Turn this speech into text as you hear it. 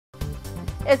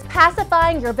Is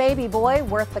pacifying your baby boy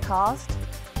worth the cost?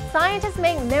 Scientists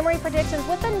make memory predictions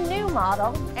with a new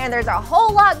model, and there's a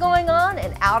whole lot going on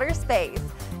in outer space.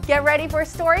 Get ready for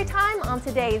story time on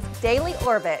today's Daily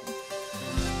Orbit.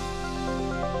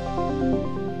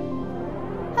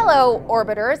 Hello,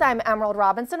 Orbiters. I'm Emerald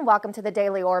Robinson. Welcome to the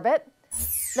Daily Orbit.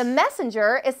 The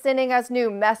Messenger is sending us new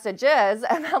messages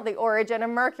about the origin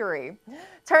of Mercury.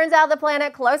 Turns out the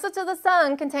planet closest to the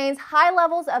Sun contains high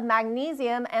levels of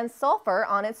magnesium and sulfur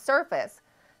on its surface,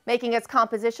 making its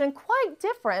composition quite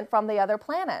different from the other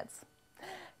planets.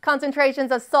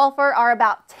 Concentrations of sulfur are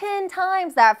about 10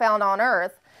 times that found on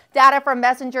Earth. Data from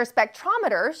Messenger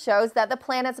spectrometer shows that the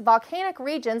planet's volcanic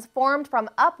regions formed from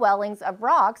upwellings of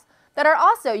rocks that are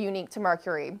also unique to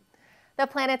Mercury. The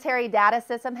Planetary Data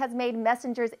System has made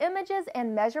Messenger's images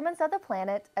and measurements of the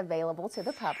planet available to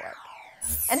the public.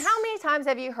 And how many times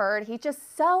have you heard he's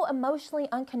just so emotionally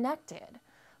unconnected?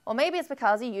 Well, maybe it's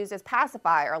because he used his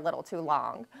pacifier a little too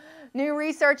long. New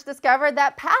research discovered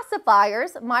that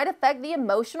pacifiers might affect the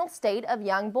emotional state of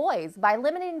young boys by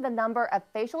limiting the number of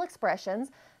facial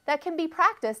expressions that can be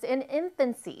practiced in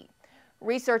infancy.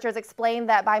 Researchers explain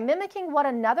that by mimicking what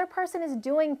another person is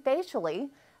doing facially,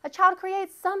 a child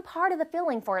creates some part of the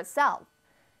feeling for itself.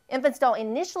 Infants don't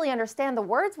initially understand the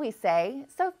words we say,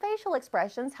 so facial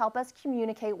expressions help us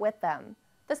communicate with them.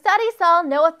 The study saw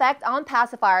no effect on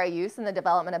pacifier use in the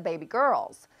development of baby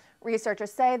girls.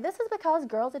 Researchers say this is because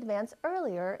girls advance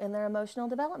earlier in their emotional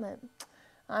development.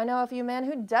 I know a few men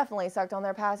who definitely sucked on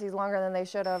their passies longer than they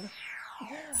should have.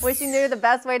 Wish you knew the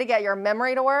best way to get your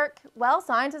memory to work? Well,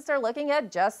 scientists are looking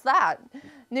at just that.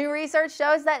 New research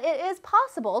shows that it is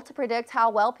possible to predict how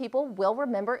well people will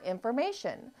remember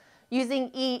information.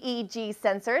 Using EEG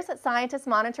sensors, scientists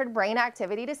monitored brain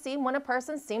activity to see when a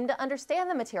person seemed to understand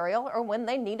the material or when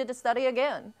they needed to study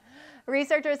again.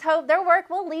 Researchers hope their work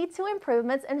will lead to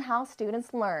improvements in how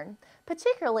students learn,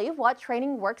 particularly what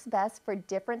training works best for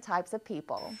different types of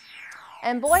people.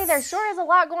 And boy, there sure is a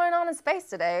lot going on in space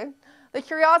today. The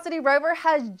Curiosity rover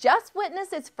has just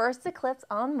witnessed its first eclipse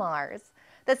on Mars.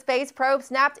 The space probe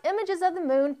snapped images of the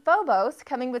moon Phobos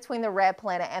coming between the red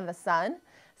planet and the Sun.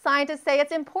 Scientists say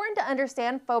it's important to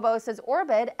understand Phobos'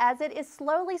 orbit as it is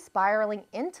slowly spiraling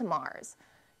into Mars.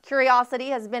 Curiosity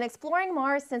has been exploring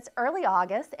Mars since early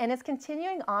August and is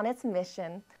continuing on its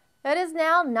mission. It is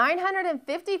now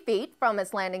 950 feet from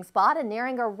its landing spot and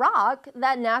nearing a rock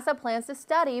that NASA plans to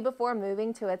study before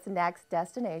moving to its next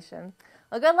destination.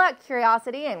 Well, good luck,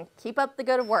 Curiosity, and keep up the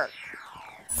good work.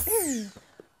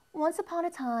 Once upon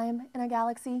a time, in a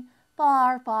galaxy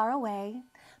far, far away,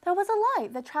 there was a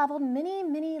light that traveled many,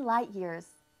 many light years,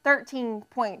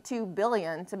 13.2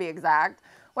 billion to be exact,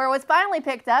 where it was finally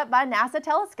picked up by NASA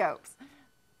telescopes.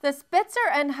 The Spitzer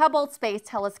and Hubble space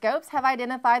telescopes have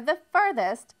identified the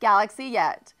furthest galaxy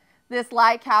yet. This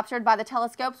light captured by the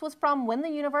telescopes was from when the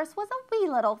universe was a wee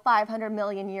little 500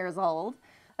 million years old.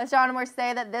 Astronomers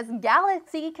say that this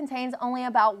galaxy contains only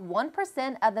about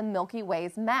 1% of the Milky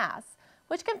Way's mass,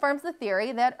 which confirms the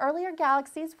theory that earlier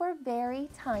galaxies were very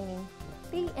tiny.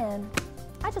 The end.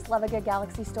 I just love a good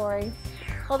galaxy story.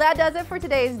 Well, that does it for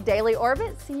today's Daily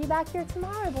Orbit. See you back here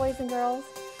tomorrow, boys and girls.